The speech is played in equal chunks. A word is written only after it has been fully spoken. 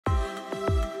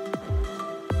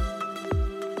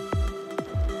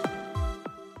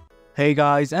Hey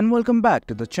guys, and welcome back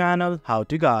to the channel How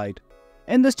to Guide.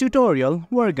 In this tutorial,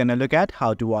 we're gonna look at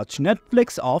how to watch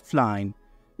Netflix offline.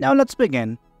 Now let's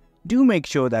begin. Do make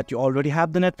sure that you already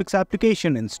have the Netflix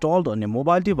application installed on your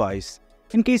mobile device.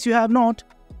 In case you have not,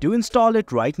 do install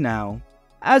it right now.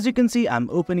 As you can see, I'm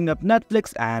opening up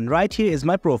Netflix and right here is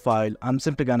my profile. I'm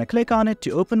simply gonna click on it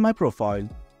to open my profile.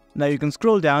 Now you can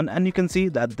scroll down and you can see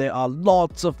that there are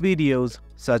lots of videos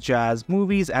such as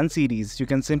movies and series you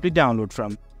can simply download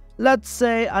from. Let's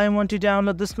say I want to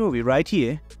download this movie right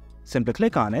here. Simply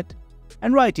click on it,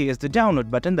 and right here is the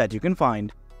download button that you can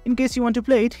find. In case you want to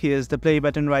play it, here's the play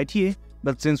button right here,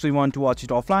 but since we want to watch it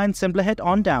offline, simply hit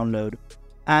on download.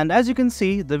 And as you can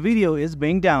see, the video is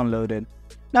being downloaded.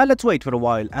 Now let's wait for a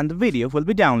while and the video will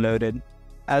be downloaded.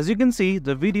 As you can see,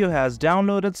 the video has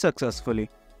downloaded successfully.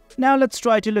 Now let's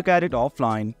try to look at it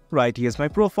offline. Right here's my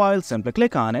profile, simply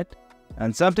click on it,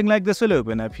 and something like this will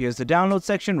open up. Here's the download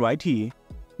section right here.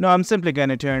 Now I'm simply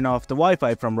gonna turn off the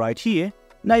Wi-Fi from right here.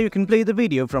 Now you can play the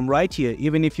video from right here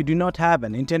even if you do not have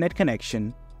an internet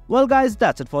connection. Well guys,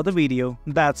 that's it for the video.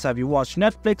 That's how you watch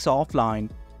Netflix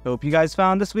offline. Hope you guys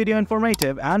found this video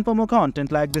informative, and for more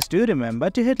content like this, do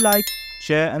remember to hit like,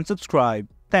 share and subscribe.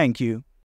 Thank you.